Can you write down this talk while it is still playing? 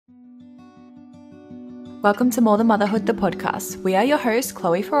Welcome to More Than Motherhood, the podcast. We are your hosts,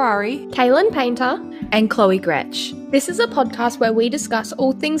 Chloe Ferrari, Kaylin Painter, and Chloe Gretsch. This is a podcast where we discuss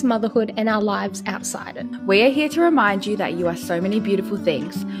all things motherhood and our lives outside it. We are here to remind you that you are so many beautiful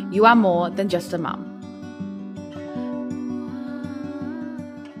things. You are more than just a mum.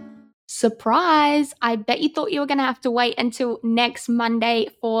 Surprise! I bet you thought you were going to have to wait until next Monday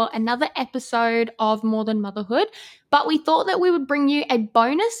for another episode of More Than Motherhood, but we thought that we would bring you a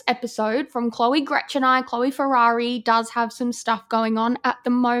bonus episode from Chloe Gretsch and I. Chloe Ferrari does have some stuff going on at the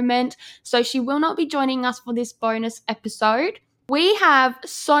moment, so she will not be joining us for this bonus episode. We have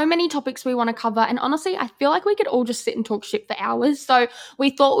so many topics we want to cover, and honestly, I feel like we could all just sit and talk shit for hours. So we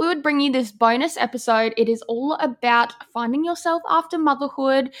thought we would bring you this bonus episode. It is all about finding yourself after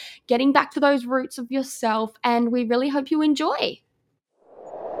motherhood, getting back to those roots of yourself, and we really hope you enjoy.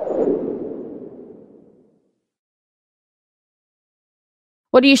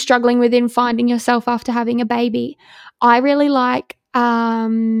 What are you struggling with in finding yourself after having a baby? I really like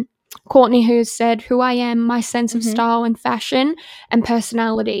Courtney, who said, "Who I am, my sense of style and fashion and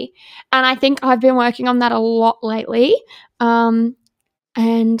personality." And I think I've been working on that a lot lately. And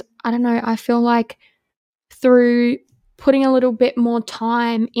I don't know, I feel like through putting a little bit more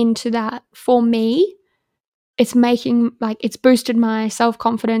time into that for me, it's it's boosted my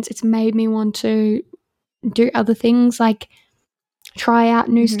self-confidence. It's made me want to do other things, like try out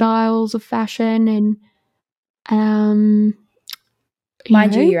new styles of fashion and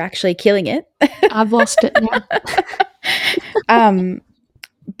Mind you, you're actually killing it. I've lost it now.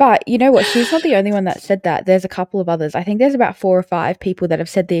 But you know what? She's not the only one that said that. There's a couple of others. I think there's about 4 or 5 people that have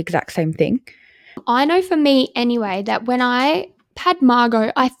said the exact same thing. I know for me anyway that when I had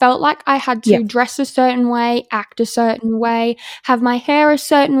Margot, I felt like I had to dress a certain way, act a certain way, have my hair a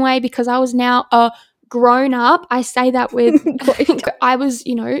certain way because I was now a grown up. I say that with I was,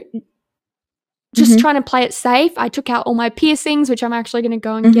 just trying to play it safe. I took out all my piercings, which I'm actually going to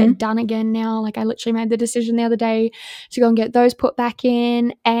go and get done again now. Like I literally made the decision the other day to go and get those put back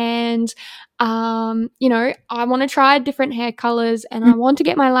in. And, I want to try different hair colors and I want to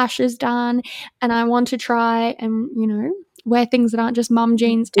get my lashes done and I want to try and, wear things that aren't just mum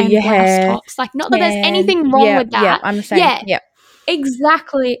jeans and blouse tops. Like not that there's anything wrong with that. Yeah, I'm the same. Yeah,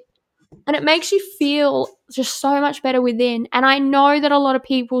 exactly. And it makes you feel just so much better within. And I know that a lot of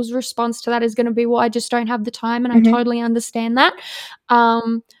people's response to that is going to be, well, I just don't have the time. And I totally understand that.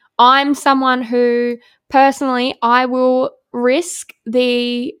 I'm someone who personally, I'll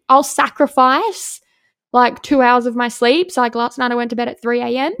sacrifice like 2 hours of my sleep. So like last night I went to bed at 3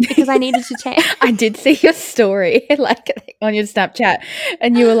 a.m. because I needed to tan. I did see your story like on your Snapchat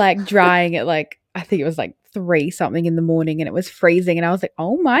and you were like drying at like, I think it was like 3 something in the morning and it was freezing and I was like,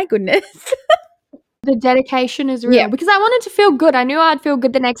 oh my goodness. The dedication is real because I wanted to feel good. I knew I'd feel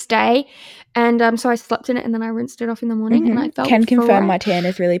good the next day. And so I slept in it and then I rinsed it off in the morning and I felt Can confirm my fresh. tan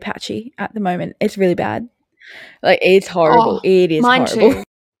is really patchy at the moment. It's really bad. Like it's horrible. It is mine horrible. Too.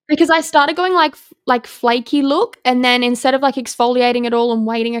 Because I started going like flaky look and then instead of like exfoliating it all and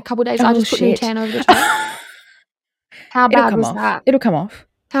waiting a couple of days, I just put new tan over the top. How bad was that? It'll come off.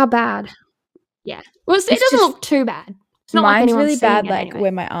 How bad? Yeah. Well, it doesn't look too bad. It's not mine's like really bad like anyway.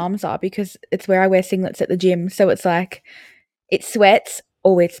 where my arms are because it's where I wear singlets at the gym. So it's like it sweats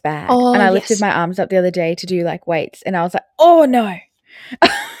or it's bad. And I lifted my arms up the other day to do like weights and I was like, oh no.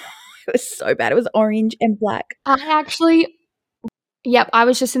 It was so bad. It was orange and black. I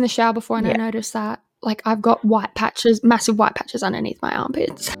was just in the shower before and I noticed that. Like I've got massive white patches underneath my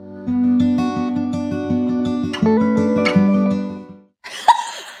armpits.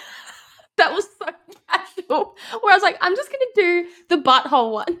 That was so casual. Where I was like, I'm just going to do the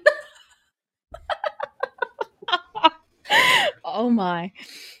butthole one. Oh my.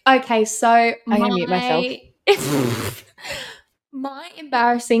 Okay, so I'm going to mute myself. My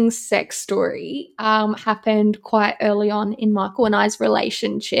embarrassing sex story happened quite early on in Michael and I's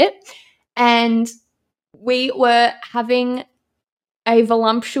relationship. And we were having a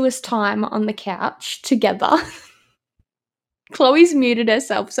voluptuous time on the couch together. Chloe's muted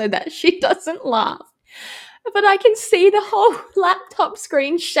herself so that she doesn't laugh. But I can see the whole laptop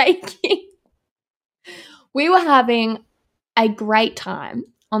screen shaking. We were having a great time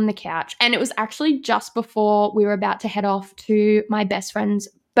on the couch. And it was actually just before we were about to head off to my best friend's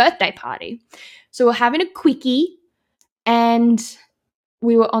birthday party. So we're having a quickie and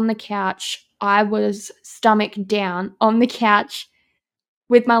we were on the couch. I was stomach down on the couch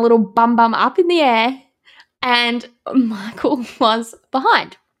with my little bum up in the air and Michael was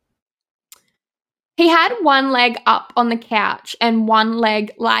behind. He had one leg up on the couch and one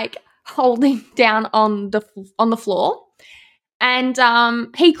leg like holding down on the floor. And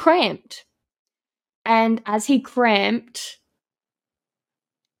he cramped. And as he cramped,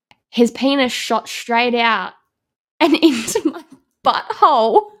 his penis shot straight out and into my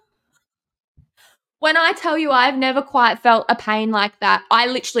butthole. When I tell you I've never quite felt a pain like that,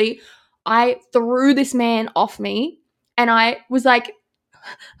 I threw this man off me and I was like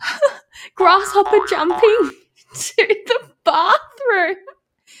grasshopper jumping to the bathroom,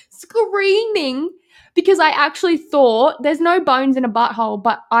 screaming because I actually thought there's no bones in a butthole,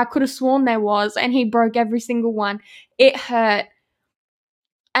 but I could have sworn there was, and he broke every single one. It hurt.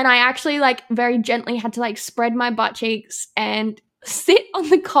 And I actually like very gently had to like spread my butt cheeks and sit on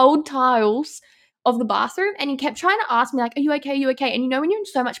the cold tiles of the bathroom. And he kept trying to ask me like, are you okay? Are you okay? And you know, when you're in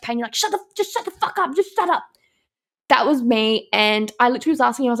so much pain, you're like, just shut the fuck up. Just shut up. That was me. And I literally was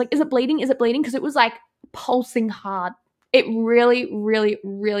asking him, I was like, is it bleeding? Is it bleeding? Because it was like pulsing hard. It really, really,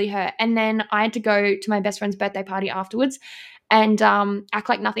 really hurt. And then I had to go to my best friend's birthday party afterwards and act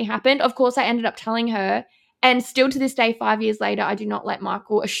like nothing happened. Of course, I ended up telling her. And still to this day, 5 years later, I do not let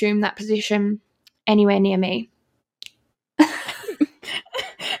Michael assume that position anywhere near me.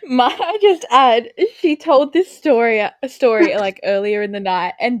 Might I just add, she told this story like earlier in the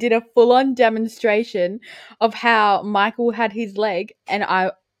night and did a full-on demonstration of how Michael had his leg, and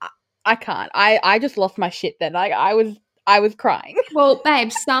I can't. I just lost my shit then. Like I was crying. Well,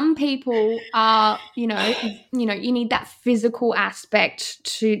 babe, some people are, you need that physical aspect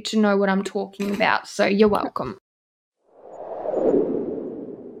to know what I'm talking about. So you're welcome.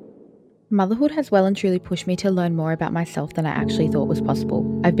 Motherhood has well and truly pushed me to learn more about myself than I actually thought was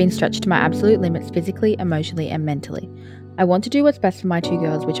possible. I've been stretched to my absolute limits physically, emotionally, and mentally. I want to do what's best for my two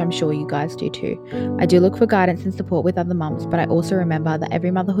girls, which I'm sure you guys do too. I do look for guidance and support with other mums, but I also remember that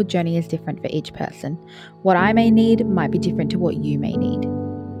every motherhood journey is different for each person. What I may need might be different to what you may need.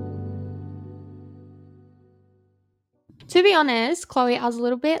 To be honest, Chloe, I was a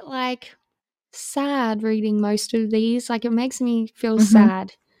little bit like sad reading most of these. Like it makes me feel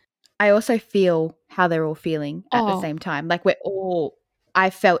sad. I also feel how they're all feeling at the same time. Like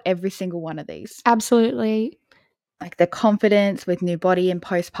I felt every single one of these. Absolutely. Like the confidence with new body and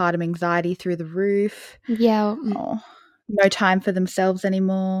postpartum anxiety through the roof. Yeah. No time for themselves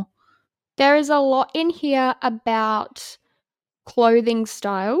anymore. There is a lot in here about clothing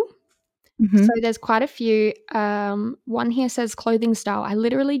style. So there's quite a few. One here says clothing style. I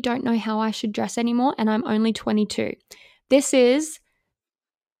literally don't know how I should dress anymore, and I'm only 22. This is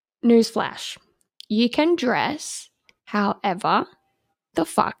newsflash. You can dress however the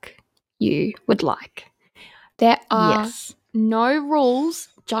fuck you would like. There are no rules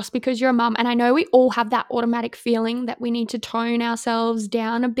just because you're a mum. And I know we all have that automatic feeling that we need to tone ourselves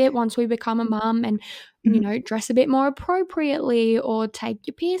down a bit once we become a mum and, dress a bit more appropriately or take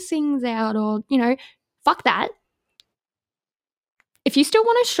your piercings out or, fuck that. If you still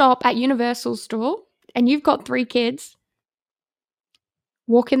want to shop at Universal store and you've got 3 kids,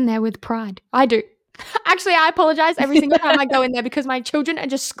 walk in there with pride. I do. Actually, I apologize every single time I go in there because my children are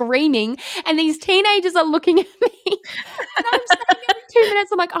just screaming and these teenagers are looking at me. And I'm saying every 2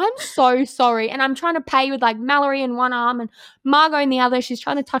 minutes, I'm like, I'm so sorry. And I'm trying to pay with like Mallory in one arm and Margot in the other. She's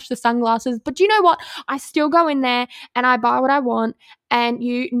trying to touch the sunglasses. But you know what? I still go in there and I buy what I want. And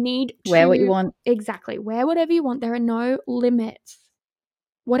you need to wear what you want. Exactly. Wear whatever you want. There are no limits.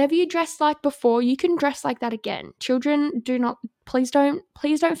 Whatever you dressed like before, you can dress like that again. Children please don't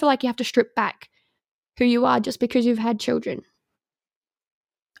feel like you have to strip back who you are just because you've had children.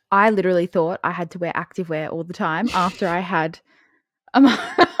 I literally thought I had to wear activewear all the time after I had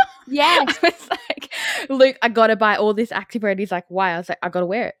yeah. I was like, Luke, I gotta buy all this activewear. And he's like, why? I was like, I gotta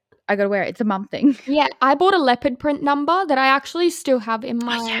wear it. It's a mum thing. Yeah, I bought a leopard print number that I actually still have in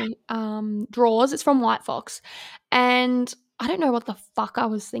my drawers. It's from White Fox. And I don't know what the fuck I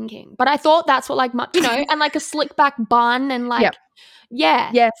was thinking, but I thought that's what like, and like a slick back bun and like,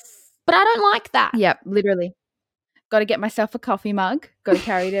 yeah. Yes. But I don't like that. Yep, literally. Got to get myself a coffee mug. Got to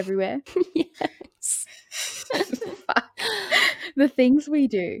carry it everywhere. Yes. The things we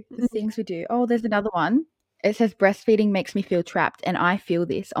do. Oh, there's another one. It says breastfeeding makes me feel trapped, and I feel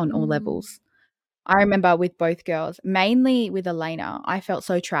this on all levels. I remember with both girls, mainly with Elena, I felt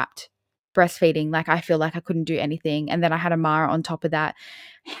so trapped breastfeeding. Like I feel like I couldn't do anything. And then I had Amara on top of that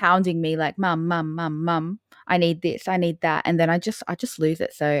hounding me like, mum, I need this, I need that. And then I just lose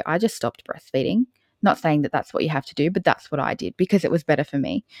it. So I just stopped breastfeeding. Not saying that that's what you have to do, but that's what I did because it was better for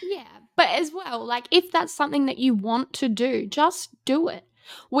me. Yeah, but as well, like if that's something that you want to do, just do it.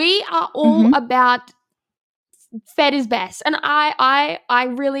 We are all about fed is best. And I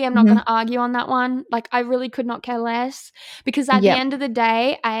really am not going to argue on that one. Like I really could not care less because at the end of the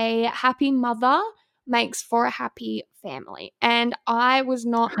day, a happy mother makes for a happy family. And I was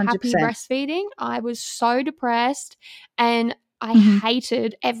not 100%. happy breastfeeding. I was so depressed and I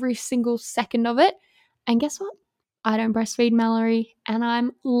hated every single second of it. And guess what? I don't breastfeed Mallory and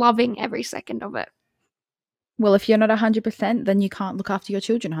I'm loving every second of it. Well, if you're not 100%, then you can't look after your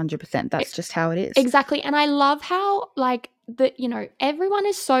children 100%. That's just how it is. Exactly. And I love how, like, everyone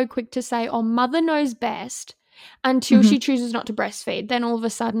is so quick to say, oh, mother knows best until she chooses not to breastfeed. Then all of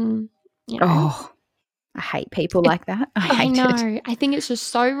a sudden, Oh, I hate people like that. I know. It. I think it's just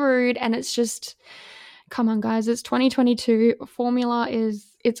so rude. And it's just, come on, guys. It's 2022. Formula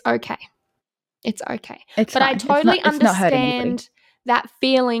it's okay. It's okay. But fine. I totally understand that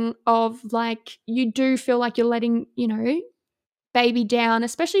feeling of, like, you do feel like you're letting, baby down,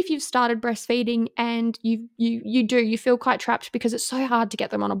 especially if you've started breastfeeding and you feel quite trapped because it's so hard to get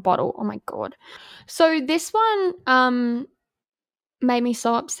them on a bottle. Oh my God. So this one made me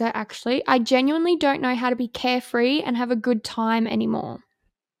so upset, actually. I genuinely don't know how to be carefree and have a good time anymore.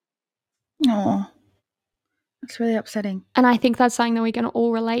 Oh, that's really upsetting. And I think that's something that we're going to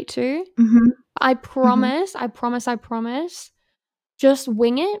all relate to. I promise, just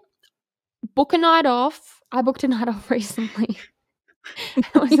wing it. Book a night off. I booked a night off recently.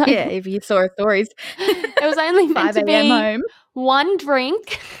 If you saw our stories. It was only meant to be home. One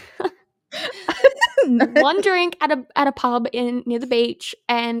drink. One drink at a pub near the beach,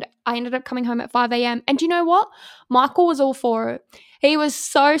 and I ended up coming home at 5 a.m. And do you know what? Michael was all for it. He was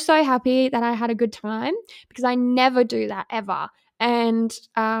so happy that I had a good time, because I never do that ever. And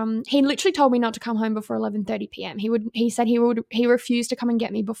he literally told me not to come home before 11:30 p.m. He said he refused to come and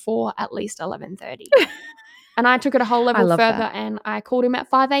get me before at least 11:30. And I took it a whole level further, and I called him at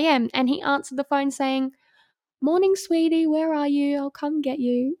 5 a.m. and he answered the phone saying, "Morning, sweetie, where are you? I'll come get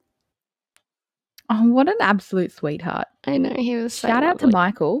you." Oh, what an absolute sweetheart. I know, he was so Shout out to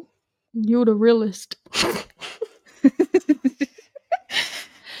Michael. You're the realest.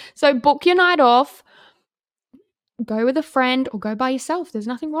 So book your night off. Go with a friend or go by yourself. There's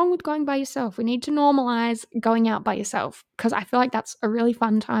nothing wrong with going by yourself. We need to normalize going out by yourself, because I feel like that's a really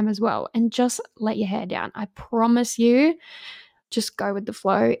fun time as well. And just let your hair down. I promise you, just go with the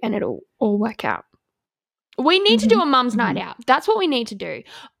flow and it'll all work out. We need to do a mum's night out. That's what we need to do.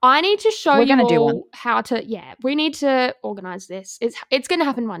 I need to show you all how to, we need to organize this. It's going to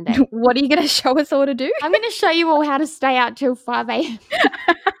happen one day. What are you going to show us all to do? I'm going to show you all how to stay out till 5 a.m.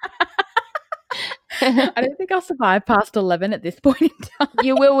 I don't think I'll survive past 11 at this point in time.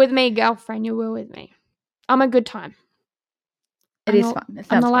 You will with me, girlfriend. You will with me. I'm a good time. It is fun.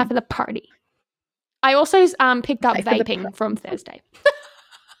 I'm the life of the party. I also picked up vaping from Thursday.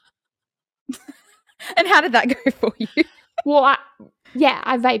 And how did that go for you? Well, I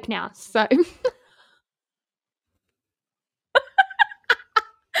vape now, so.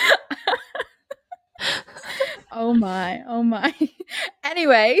 Oh my.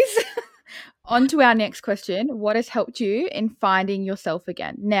 Anyways, on to our next question. What has helped you in finding yourself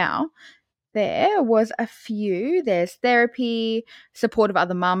again? Now, there was a few. There's therapy, support of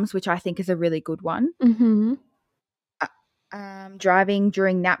other mums, which I think is a really good one. Driving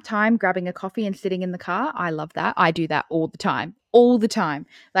during nap time, grabbing a coffee and sitting in the car. I love that. I do that all the time.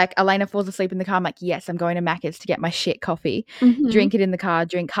 Like, Elena falls asleep in the car. I'm like, yes, I'm going to Macca's to get my shit coffee. Drink it in the car,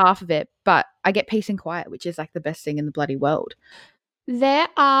 drink half of it. But I get peace and quiet, which is like the best thing in the bloody world. There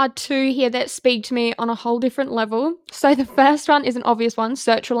are two here that speak to me on a whole different level. So the first one is an obvious one,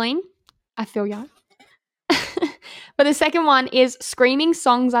 sertraline. I feel ya. But the second one is screaming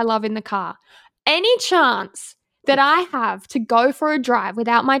songs I love in the car. Any chance that I have to go for a drive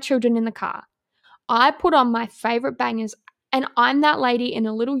without my children in the car, I put on my favorite bangers, and I'm that lady in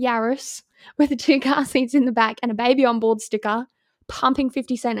a little Yaris with the 2 car seats in the back and a baby on board sticker, pumping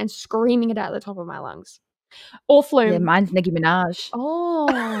 50 Cent and screaming it out at the top of my lungs. Or Flume. Yeah, mine's Nicki Minaj. Oh,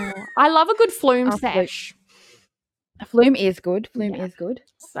 I love a good Flume sesh. Flume is good. Is good.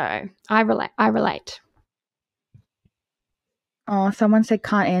 So I relate. Oh, someone said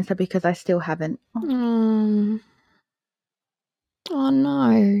can't answer because I still haven't. Oh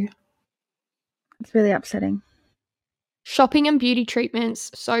no. It's really upsetting. Shopping and beauty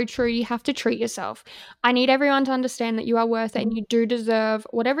treatments, so true. You have to treat yourself. I need everyone to understand that you are worth it and you do deserve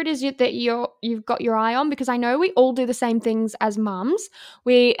whatever it is that you've got your eye on, because I know we all do the same things as mums.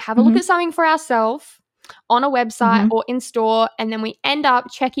 We have a look at something for ourselves on a website or in store, and then we end up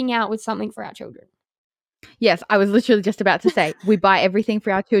checking out with something for our children. Yes, I was literally just about to say, we buy everything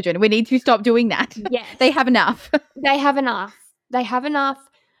for our children. We need to stop doing that. Yes. They have enough.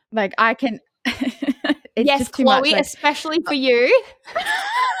 Like, I can... yes, just too Chloe, much, like... especially for you.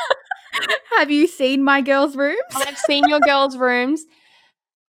 Have you seen my girls' rooms? I've seen your girls' rooms.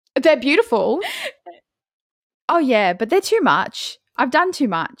 They're beautiful. Oh, yeah, but they're too much. I've done too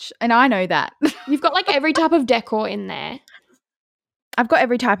much, and I know that. You've got like every type of decor in there. I've got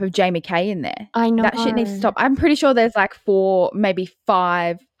every type of Jamie Kay in there. I know. That shit needs to stop. I'm pretty sure there's like maybe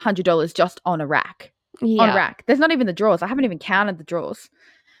 $500 just on a rack. Yeah. On a rack. There's not even the drawers. I haven't even counted the drawers.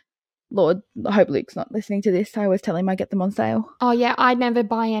 Lord, I hope Luke's not listening to this. I always tell him I get them on sale. Oh, yeah. I'd never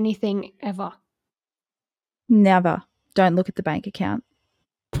buy anything ever. Never. Don't look at the bank account.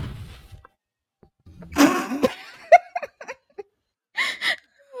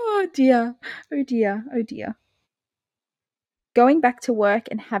 Oh, dear. Oh, dear. Oh, dear. Going back to work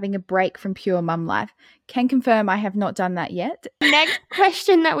and having a break from pure mum life. Can confirm I have not done that yet. Next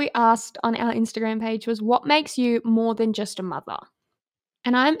question that we asked on our Instagram page was, what makes you more than just a mother?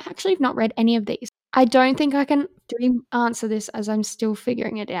 And I'm actually not read any of these. I don't think I can answer this as I'm still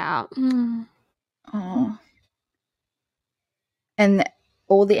figuring it out. Oh. And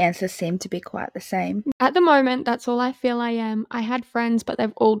all the answers seem to be quite the same. At the moment, that's all I feel I am. I had friends, but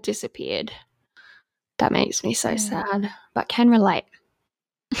they've all disappeared. That makes me so sad, but can relate.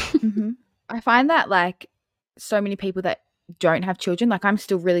 Mm-hmm. I find that like so many people that don't have children, like I'm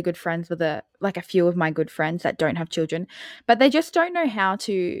still really good friends with a few of my good friends that don't have children, but they just don't know how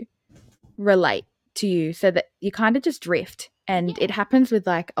to relate to you, so that you kind of just drift. And it happens with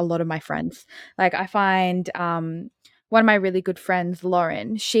like a lot of my friends. Like I find one of my really good friends,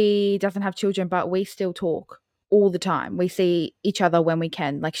 Lauren, she doesn't have children, but we still talk all the time. We see each other when we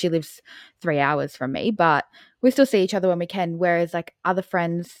can. Like she lives 3 hours from me, but we still see each other when we can. Whereas like other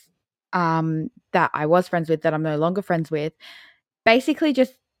friends that I was friends with that I'm no longer friends with basically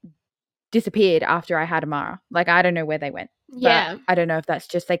just disappeared after I had Amara. Like I don't know where they went. Yeah. But I don't know if that's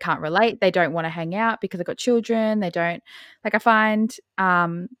just they can't relate. They don't want to hang out because they've got children. They don't like I find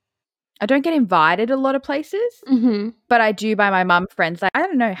I don't get invited a lot of places, but I do by my mum friends. Like I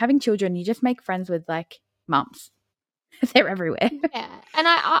don't know, having children, you just make friends with like mums. They're everywhere. Yeah, and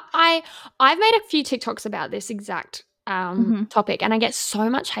I've made a few TikToks about this exact topic, and I get so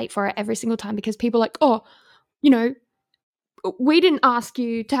much hate for it every single time because people are like, oh, you know, we didn't ask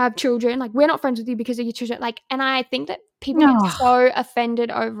you to have children. Like we're not friends with you because of your children. Like, and I think that people get so offended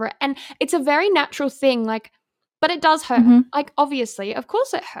over it, and it's a very natural thing. Like, but it does hurt. Like, obviously, of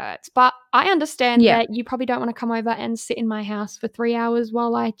course it hurts, but I understand that you probably don't want to come over and sit in my house for 3 hours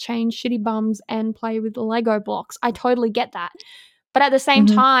while I change shitty bums and play with Lego blocks. I totally get that. But at the same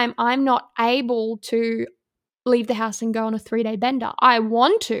time, I'm not able to leave the house and go on a 3-day bender. I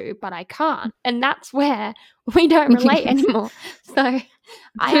want to, but I can't. And that's where we don't relate anymore. So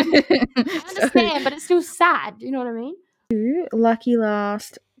I understand, but it's still sad. You know what I mean? Lucky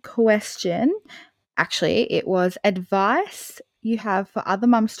last question. Actually, it was advice you have for other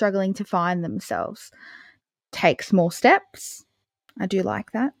mums struggling to find themselves. Take small steps. I do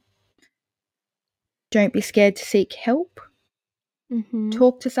like that. Don't be scared to seek help.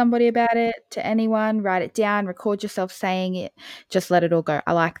 Talk to somebody about it, to anyone, write it down, record yourself saying it, just let it all go.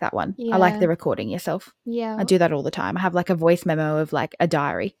 I like that one. I like the recording yourself. Yeah. I do that all the time. I have like a voice memo of like a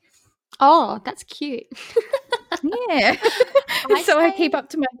diary. Oh, that's cute. Yeah. I keep up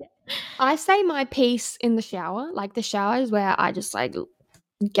to my... I say my piece in the shower. Like the shower is where I just like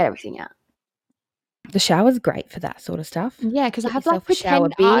get everything out. The shower's great for that sort of stuff. Yeah, because I have like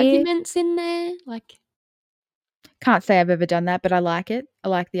pretend arguments in there. Like, can't say I've ever done that, but I like it. I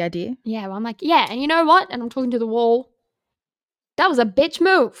like the idea. Yeah, well, I'm like, yeah, and you know what? And I'm talking to the wall. That was a bitch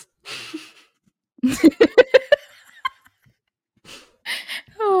move.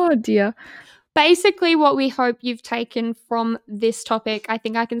 Oh, dear. Basically, what we hope you've taken from this topic, I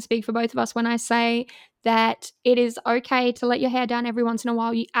think I can speak for both of us when I say that it is okay to let your hair down every once in a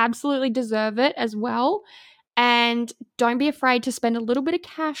while. You absolutely deserve it as well. And don't be afraid to spend a little bit of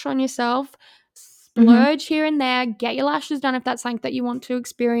cash on yourself. Splurge here and there. Get your lashes done if that's something that you want to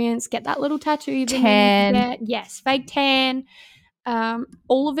experience. Get that little tattoo you've been meaning to get. Yes, fake tan.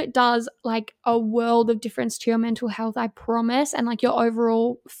 All of it does like a world of difference to your mental health, I promise, and like your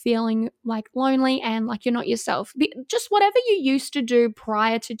overall feeling like lonely and like you're not yourself. Just whatever you used to do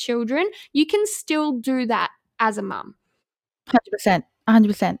prior to children, you can still do that as a mum. 100%.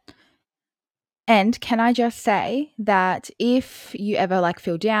 100%. And can I just say that if you ever like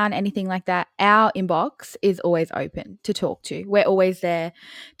feel down, anything like that, our inbox is always open to talk to. We're always there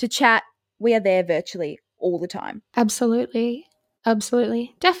to chat. We are there virtually all the time. Absolutely.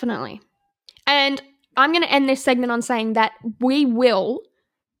 Absolutely. Definitely. And I'm going to end this segment on saying that we will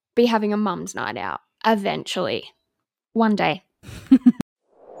be having a mum's night out eventually. One day.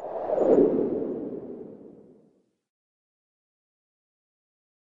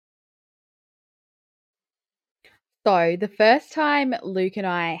 So the first time Luke and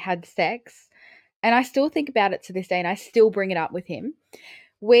I had sex, and I still think about it to this day, and I still bring it up with him.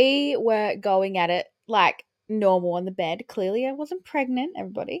 We were going at it like normal on the bed. Clearly, I wasn't pregnant,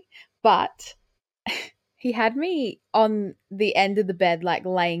 everybody, but he had me on the end of the bed, like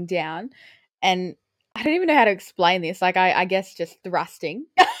laying down, and I don't even know how to explain this. Like, I guess just thrusting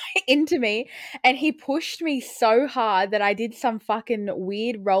into me, and he pushed me so hard that I did some fucking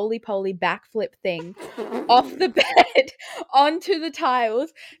weird roly-poly backflip thing off the bed onto the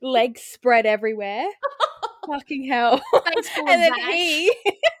tiles, legs spread everywhere. Fucking hell. And then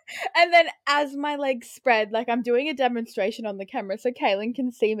and then as my legs spread, like I'm doing a demonstration on the camera so Kaylin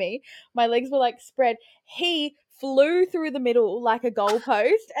can see me, my legs were like spread. He flew through the middle like a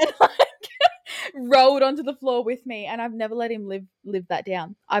goalpost and like rolled onto the floor with me, and I've never let him live that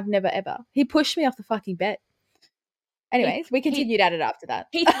down. I've never ever. He pushed me off the fucking bed. Anyways, we continued at it after that.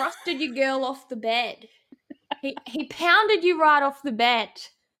 He thrusted your girl off the bed. He pounded you right off the bed.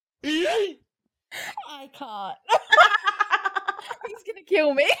 I can't. He's gonna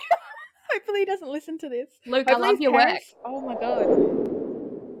kill me. Hopefully he doesn't listen to this. Luke, I love your work. Oh my God.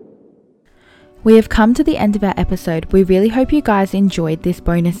 We have come to the end of our episode. We really hope you guys enjoyed this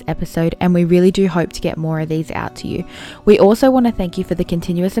bonus episode, and we really do hope to get more of these out to you. We also want to thank you for the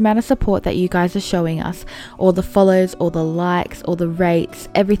continuous amount of support that you guys are showing us. All the follows, all the likes, all the rates,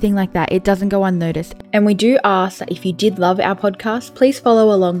 everything like that. It doesn't go unnoticed. And we do ask that if you did love our podcast, please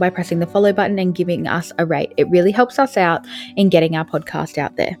follow along by pressing the follow button and giving us a rate. It really helps us out in getting our podcast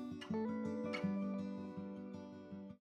out there.